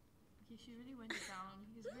 Okay, she really went down.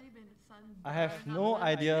 He's really been sun. I have no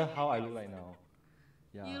idea how I look like now.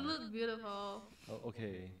 Yeah. You look beautiful. Oh,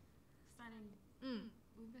 okay. Stunning. Boon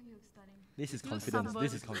Peng, you look stunning. This is You look confidence.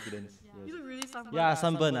 This is sunburned. confidence. Yeah. Yes. You look really sunburned. Yeah,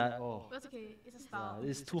 sunburn. Oh. That's okay. It's a Yeah, style.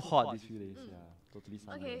 it's too hot these few days. Yeah, totally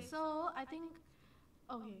sunburned. Okay, so I think.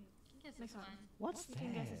 Okay. Guess Next this one. What's You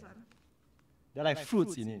can guess this that? one. There are like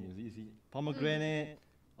fruits in it. You see, pomegranate,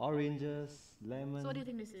 oranges, lemon. So what do you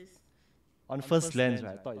think this is? On first glance,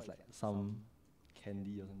 right, I thought it's like some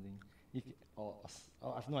candy or something.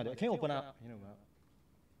 I have no idea. Can you open up? Can you open up?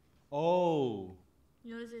 Oh,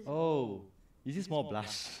 You know this is. oh. Is this more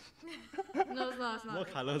blush? No, it's not. It's More not.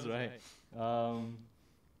 colors, right? Wow,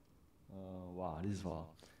 this is for.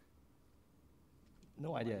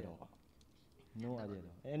 No idea at all. No idea at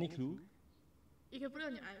all. Any clue? You can put it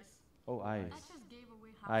on your eyes. Oh, eyes. That just gave away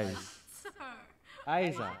half Eyes. the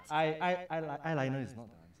answer. Eyes. Eyeliner is not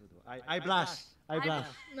the answer though. Eye blush. Eye blush.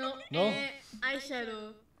 No. No?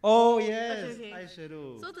 Eyeshadow. Oh yes, Okay.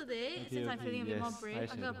 eyeshadow. So today, Okay, since I'm okay, feeling a bit more yes, brave,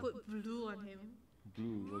 I'm gonna eyeshadow. put blue on him.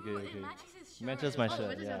 Blue. Okay, Ooh, okay. It matches his shirt. Matches my Oh, shirt.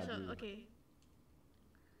 what is Yeah. your shirt? blue. Okay.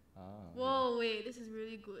 Ah, Whoa, wait, this is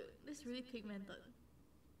really good. This is really pigmented.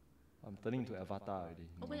 I'm turning to avatar already.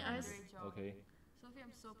 Open your eyes. Great job. Okay. Sophie,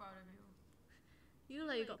 I'm so proud of you. You look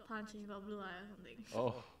like you got punched and you got blue eye or something.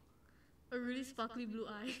 Oh. A really sparkly blue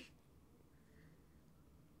eye.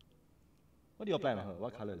 What do you apply on her?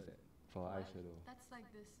 What color is that for What? eyeshadow? That's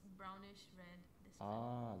like this brownish red. This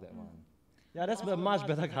Ah, that one. Yeah, that's a much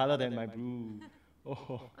better color than my blue.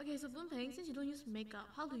 Oh. Okay, so Boon Peng, since you don't use makeup,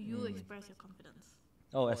 how do you express your confidence?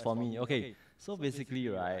 Oh, as for me, okay. So basically,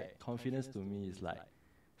 right, confidence to me is like,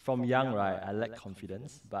 from young, right, I lack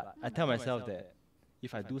confidence, but I tell myself that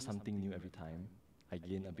if I do something new every time, I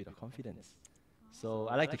gain a bit of confidence. So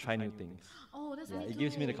I like to try new things. Oh, that's Yeah, me it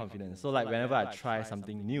gives me the too. confidence. So like whenever I try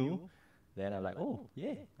something new, then I'm like, oh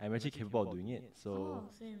yeah, I'm actually capable of doing it. So Oh,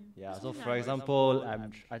 same. yeah. That's So really for nice. example,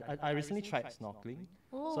 I recently tried snorkeling.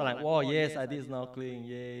 Oh, So like, wow, yes, I did snorkeling,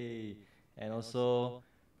 yay! And also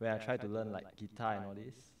when I try to learn like guitar and all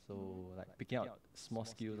this, so like picking out small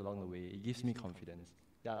skills along the way, it gives me confidence.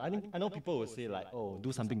 Yeah, I know people will say like, oh,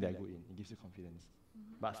 do something they're good in, it gives you confidence.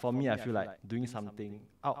 But for me, I feel like doing something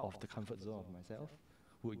out of the comfort zone of myself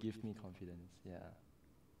would give me confidence. Yeah.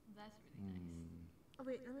 That's really nice. Mm. Oh,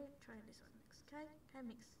 wait, let me try this one next. Can I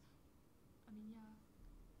mix? I mean,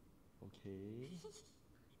 yeah. Okay.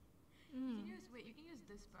 You can use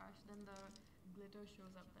this brush, then the glitter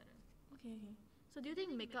shows up better. Okay, okay. So do you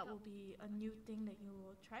think makeup will be a new thing that you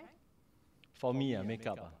will try? For me,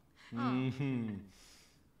 makeup.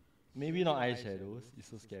 Maybe not eyeshadows. It's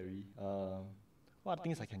so scary. What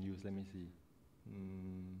things I can use? Let me see.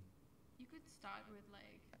 You could start with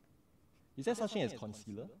like, Is there such thing as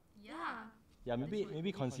concealer? yeah. Yeah,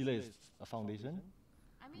 maybe concealer is a foundation.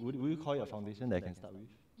 I mean, Would you call it a foundation that I can start with?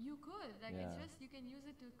 you could. Like, Yeah. it's just, you can use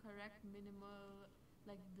it to correct minimal,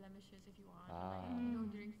 like, blemishes if you want. Ah. Like, you know,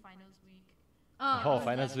 during finals week. Oh,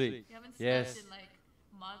 finals slept- week. You haven't Yes. slept in like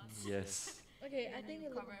months. Yes. Okay, And I then think you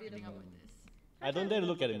it looks cover everything up beautiful. with this. I don't dare to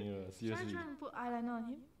look at the mirror, Should I seriously. try and put eyeliner on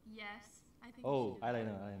him? Yes, I think. Oh, you should do that.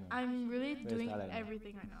 eyeliner. I'm really Where's doing the eyeliner?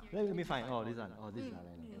 everything right now. Let me find. Oh, this one. Oh, this is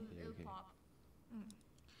eyeliner. Yeah. Okay, It'll okay. pop.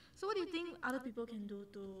 So what do you think other people can do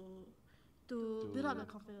to build up their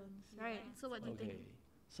confidence, right? So what do you Okay. think?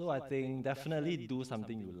 So I think definitely do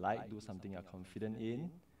something you like, do something you're confident in.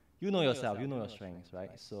 You know yourself, you know your strengths,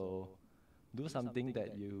 right? So do something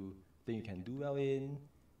that you think you can do well in,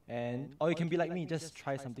 and or you can be like me, just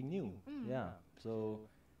try something new. Yeah. So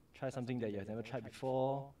try something that you have never tried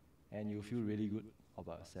before, and you feel really good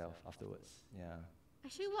about yourself afterwards. Yeah.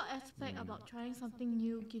 Actually, what aspect about trying something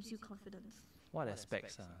new gives you confidence? What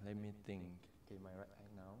aspects? Let me think. Okay, my right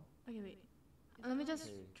hand now. Okay, wait. Let me just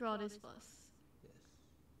Okay. draw this first. Yes.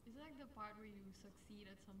 Is it like the part where you succeed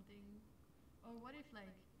at something? Or what if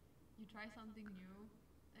like you try something new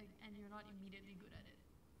like, and you're not immediately good at it?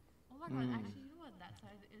 Oh my god, actually, you know what? That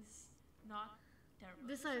side is not terrible.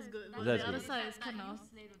 This side is good, That's but the good. other side is That- kind you of.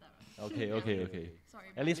 slayed with that one. Okay. Sorry.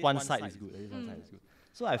 At least one side is good. At least one side is good.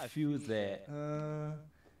 So I feel that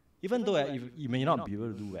even though you may not be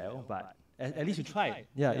able to do well, but at least you tried.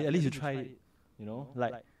 Yeah, at least you tried it. You know,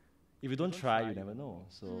 like if you don't try, you never know.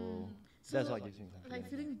 So that's So, what gives you confidence. Like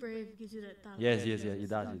feeling brave gives you that type. Yes, it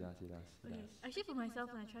does. Okay. Actually, for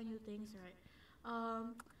myself, when I try new things, right,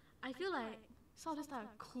 I feel like sort of this type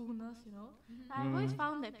of coolness, you know. Like, I've always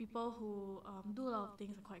found that people who do a lot of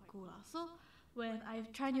things are quite cool, lah. So when I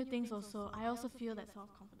try new things also, I also feel that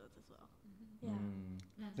self-confidence as well.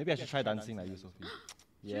 Yeah. Maybe I should try dancing like you, Sophie.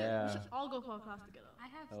 We Yeah. should all go for a class together. I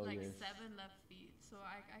have Oh, like yes. 7 left feet, so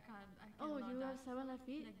I can't. Oh, cannot you have dance. 7 left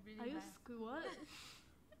feet? Like, really Are you bad. what?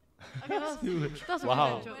 Okay, that's a Wow.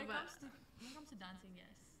 really bad joke, When but it comes to dancing,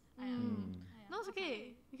 yes, I am. I am. no, it's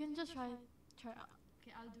okay. You can just try out.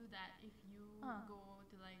 Okay, I'll do that if you go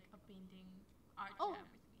to like a painting art Oh. jam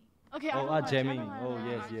with me. Okay, I Oh, don't art mind, I jamming. don't mind Oh, that.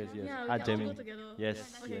 yes, yes, yes. Yeah, we Art can all jamming. go together. Yes,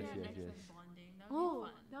 Okay, yes, yeah, yes, next yes. like bonding. That would Oh, be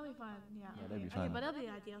fun. that'll be fun. Yeah. Yeah, that'd be Okay, fun. but that'll be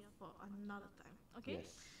an idea for another time. Okay.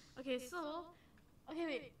 Yes. Okay, so okay,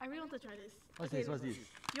 wait. I really want to try this. What's Okay, this? What's this?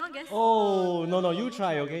 You want to guess? Oh, no, no, you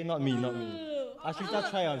try, okay? Not me, not me. Ashrita,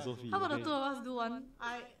 try on Sophie. How about the okay? two of us do one?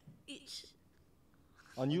 Each.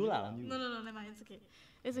 On you lah, on you. No, never mind. It's okay.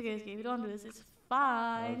 It's okay. It's okay. We don't want to do this. It's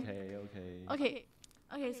fine. Okay, okay.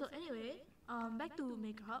 Okay. So anyway, back to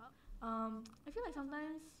makeup. I feel like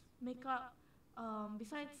sometimes makeup,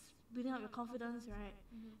 besides building up your confidence, right?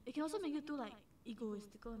 It can also make you too like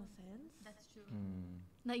egoistical in a sense. That's true.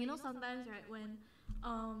 Like sometimes right when,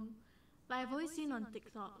 like I've always seen on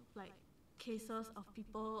TikTok like cases of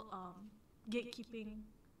people gatekeeping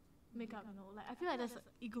makeup. Like I feel like that's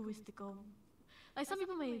egoistical. Like some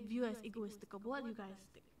people may view as egoistical, but what do you guys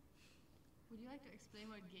think? Would you like to explain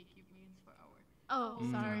what gatekeep means for our? Oh,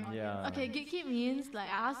 sorry. Yeah. Okay, gatekeep means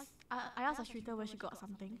like I asked Ashrita where she got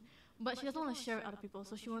something, but she doesn't want to share it with other people,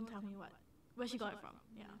 so she won't tell me where she got it from.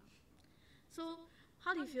 Yeah. So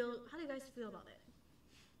how do you guys feel about it?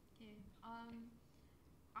 Okay.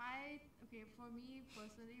 For me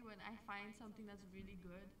personally, when I find something that's really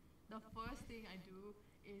good, the first thing I do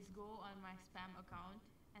is go on my spam account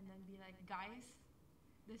and then be like, guys,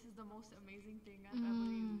 this is the most amazing thing I've ever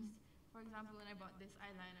used. For example, when I bought this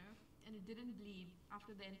eyeliner and it didn't bleed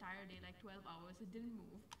after the entire day, like 12 hours, it didn't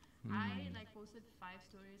move. I like posted 5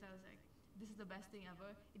 stories. I was like, this is the best thing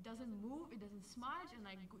ever. It doesn't move, it doesn't smudge, and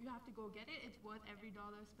like you have to go get it. It's worth every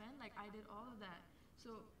dollar spent. Like I did all of that.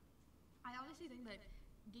 So I honestly think that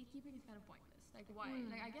gatekeeping is kind of pointless. Like why?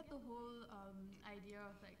 Like I get the whole idea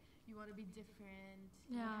of like you want to be different,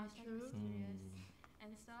 Yeah, hashtag true. mysterious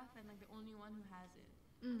and stuff, and like the only one who has it.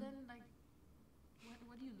 But then like,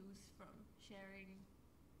 what do you lose from sharing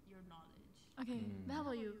your knowledge? Okay, then how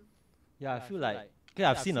about you? Yeah, I feel like, okay,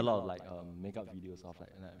 I've seen a lot of like makeup videos of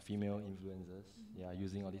like female influencers,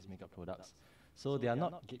 using all these makeup products. So they are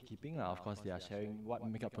not gatekeeping, of course they are sharing what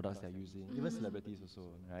makeup products they're using, even celebrities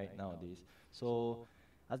also, right, nowadays. So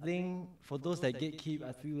I think for those that gatekeep,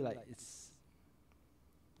 I feel like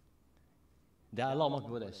there are a lot more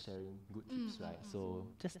people that are sharing good tips, right? So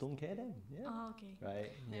just don't care then, Oh, okay.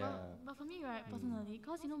 right? Yeah. But for me, right, personally,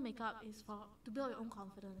 because makeup is to build your own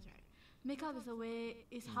confidence, right? Makeup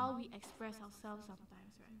is how we express ourselves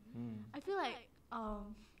sometimes, right? I feel like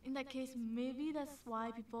in that case, maybe that's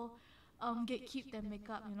why people gatekeep their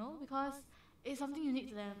makeup, because it's something unique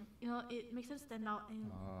to them. It makes them stand out and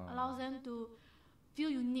allows them to feel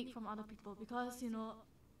unique from other people because,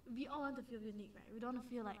 we all want to feel unique, right? We don't want to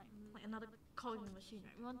feel like another cog in the machine,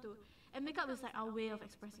 right? We want to, and makeup is like our way of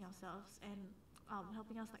expressing ourselves and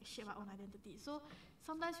helping us like shape our own identity. So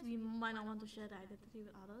sometimes we might not want to share the identity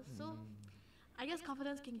with others. So I guess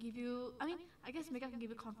confidence can give you, I guess makeup can give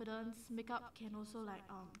you confidence. Makeup can also like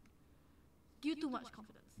give you too much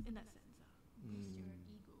confidence in that sense. Boost your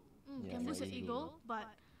ego. Yeah, Can boost your ego. ego, but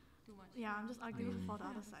Too much. yeah, I'm just arguing for the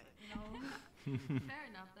other side. Fair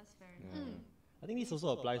enough. That's fair enough. I think this also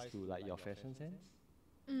applies to like your fashion sense.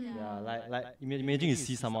 Mm. Yeah, like imagine you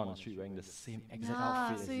see someone on the street wearing the same exact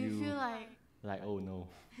outfit so as you you. feel like Oh no,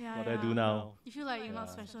 yeah, what do I do now? You feel like you're not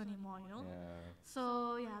Yeah. special anymore, Yeah.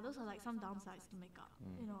 So yeah, those are like some downsides to makeup.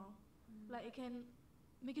 Like it can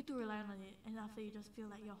make you too reliant on it, and after you just feel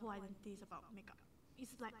like your whole identity is about makeup.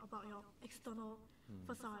 It's like about your external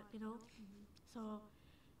facade, So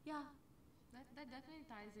yeah, That definitely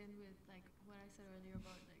ties in with like what I said earlier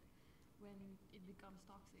about like when it becomes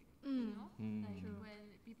toxic. Like True. when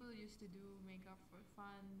people used to do makeup for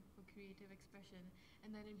fun, for creative expression,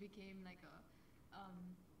 and then it became like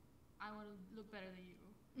I want to look better than you.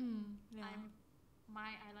 yeah.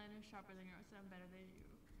 My eyeliner is sharper than yours, so I'm better than you.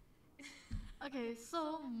 Okay,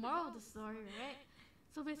 so moral of the story, right?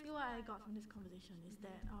 So basically what I got from this conversation is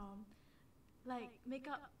that like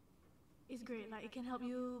makeup is great. Like it can help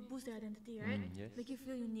you boost your identity, right? Yes. Make you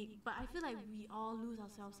feel unique. But I feel like we all lose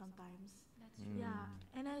ourselves sometimes. That's true. Yeah.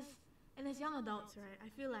 And as young adults, right, I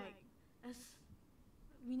feel like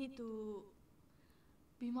we need to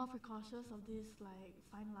be more precautious of this like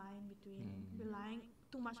fine line between relying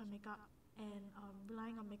too much on makeup and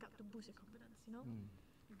relying on makeup to boost your confidence,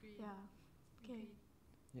 Agreed. Yeah. Okay. Agreed.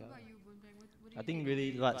 Yeah. What about you, Boon Peng? What do you I think take really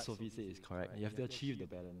away what from Sophie said is correct. You have to achieve the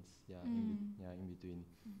balance. Yeah, in between.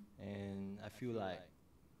 And I feel like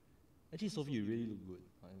actually Sophie, you really look good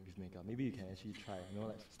with makeup. Maybe you can actually try. You know,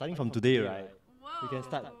 like starting from today, right? You can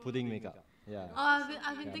start putting makeup. Yeah. Oh, I've been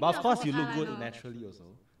Yeah. thinking But of course, you putting look good eyeliner. naturally also.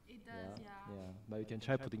 It does, Yeah. yeah. Yeah. But you can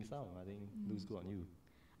try putting some. I think looks good on you.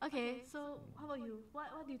 Okay, so how about you? What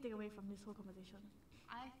do you take away from this whole conversation?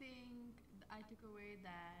 I think I took away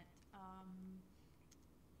that,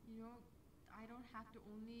 you know, I don't have to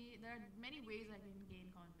only. There are many ways I can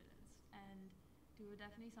gain confidence, and to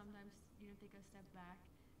definitely sometimes take a step back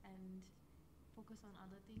and focus on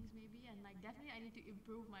other things maybe, and like definitely I need to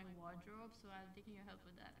improve my wardrobe. So I'm taking your help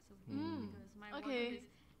with that, Sophie, because my wardrobe is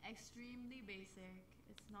extremely basic.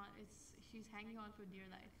 It's not. She's hanging on for dear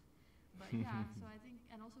life. But yeah, so I think,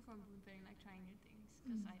 and also from Boon Peng, like trying new things,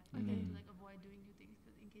 because I need to like avoid doing new things,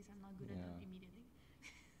 because in case I'm not good at them immediately.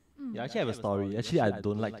 Yeah, actually I have a story. Actually, I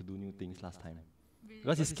don't like to do new things last time. Really?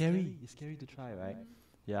 Because it's scary. It's scary to try, right?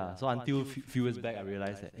 Yeah, so until few years back, I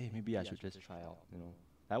realized that, hey, maybe I should just try out, you know.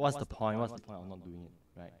 Like, what's the point? What's the point of not doing it,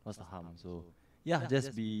 right? What's the harm? So, yeah,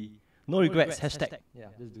 just be, no regrets, hashtag. Yeah,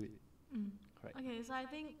 just do it. Correct. Okay, so I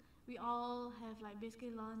think we all have like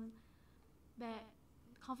basically learned that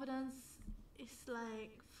confidence is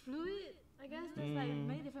like fluid. I guess there's like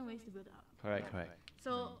many different ways to build it up. Correct.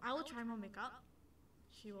 So I will try more makeup.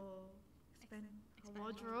 She will expand her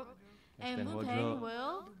wardrobe. And Expand Boon Peng wardrobe.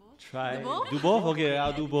 will Try. Do both? Do both? Okay,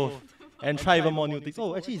 I'll do both. And try even more new things.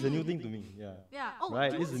 Oh, actually, it's a new thing to me. Yeah. yeah. Oh,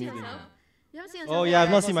 Right, you this haven't is seen a new thing. yourself? You haven't seen yourself? Oh, yet, yeah, I've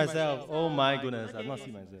right? not seen myself. Oh my goodness, I've Okay, not okay.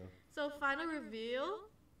 seen myself. So final reveal.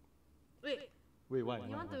 Wait, Wait, why?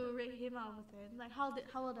 you want to rate him out of 10? Like how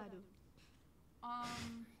well did I do?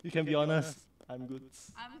 You can be honest. I'm good.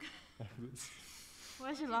 I'm I'm good.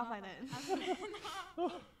 Why should you laugh like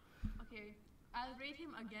that? okay. I'll rate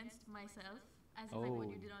him against myself, as in like what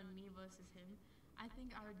you Oh. did on me versus him. I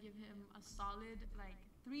think I would give him a solid like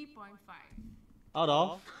 3.5. Out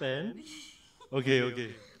of 10? Okay.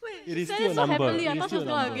 Wait, It she is said still it a so number. happily. I It is thought she was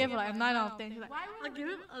still a gonna number. give like a 9 out of 10. She's like, Why would I'll give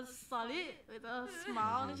him a solid with a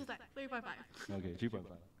smile. And she's like 3.5. Okay, 3.5.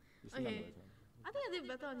 It's still Okay. number, I think I did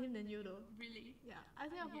better on him than you though. really? Yeah, I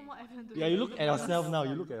think I put more effort into Yeah, it. you look at yourself now.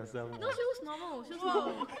 You look at yourself No, now. she looks normal. She looks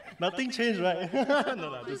normal. Nothing changed, right?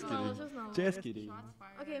 No, She just looks normal. kidding. She looks normal. Just kidding. Shots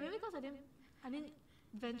fired. Okay, maybe because I didn't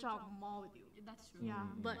venture out more with you. That's true. Yeah,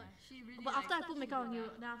 but she really. but after I likes put to makeup do on you,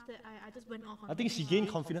 that. then after I just went off on I think her. she gained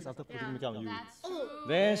confidence after putting Yeah. makeup on you. That's Oh. true.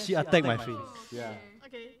 Then she attacked my Oh, face. Yeah.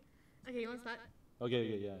 okay. Okay, you want to start?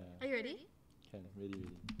 Okay, yeah. Are you ready? Can, ready.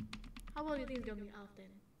 How well do you think it's gonna be out of 10?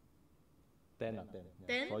 10 out of 10.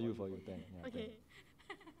 Yeah. 10? For you, 10. Yeah, Okay.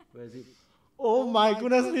 10. Where is it? Oh my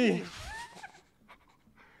goodness me!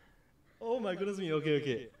 Oh my goodness me, okay.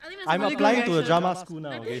 I think that's I'm really good applying to a reaction. drama school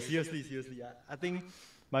now, okay? Seriously. I think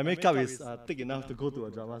my makeup is thick enough to go to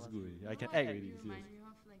a drama school already. I can act already, You remind seriously. me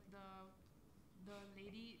of like the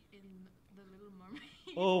lady in The Little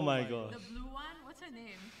Mermaid. Oh my gosh. The blue one. What's her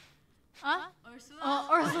name? Huh? Ursula. Oh,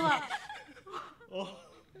 Ursula. Oh.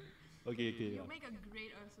 Okay, You yeah. make a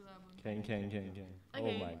great Ursula. Boon. Can. Oh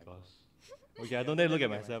Okay. my gosh. Okay, I don't dare look at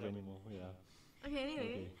myself anymore. Yeah. Okay, anyway.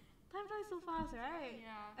 Okay. Time flies so fast, right?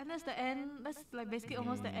 Yeah. And that's the end. That's like basically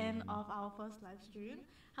almost the end of our first live stream.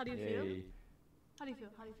 How do you feel? Yay. How do you feel?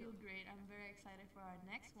 How do I you feel? feel great. I'm very excited for our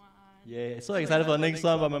next one. Yeah, so excited for the next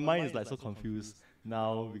one, but my mind is like so confused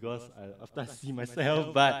now because after I see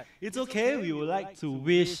myself. But it's okay. We would like to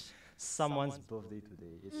wish someone's birthday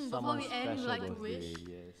today. It's Before someone's we end, we'd special like to birthday. wish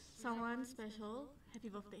Yes. Someone special. Happy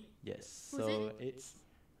birthday. Yes. Who's So it's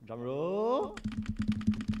drum roll.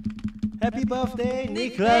 Happy birthday,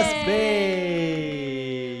 Nick Nicholas Bay.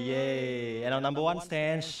 Bay! Yay! And our number one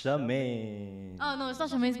stand, Charmaine. Oh no, it's not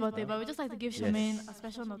Charmaine's birthday, but we just like to give Yes. Charmaine a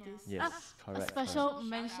special notice. Yes, A correct. special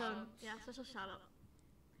mention. Yeah, special shout out.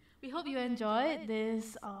 We hope you enjoyed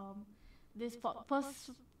this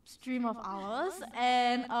first stream of ours.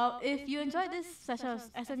 And if you enjoyed this session of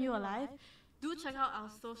SMUAlive, do check out our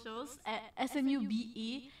socials at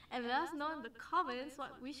SMUBE and let us know in the comments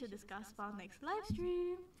what we should discuss for our next live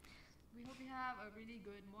stream. We hope you have a really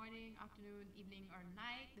good morning, afternoon, evening, or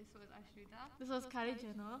night. This was Ashrita. This was Kylie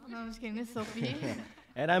Jenner. No, I'm just kidding. This is Sophie.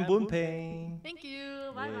 And I'm Boon Peng. Thank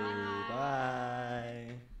you. Bye Yay, bye.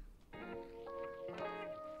 bye.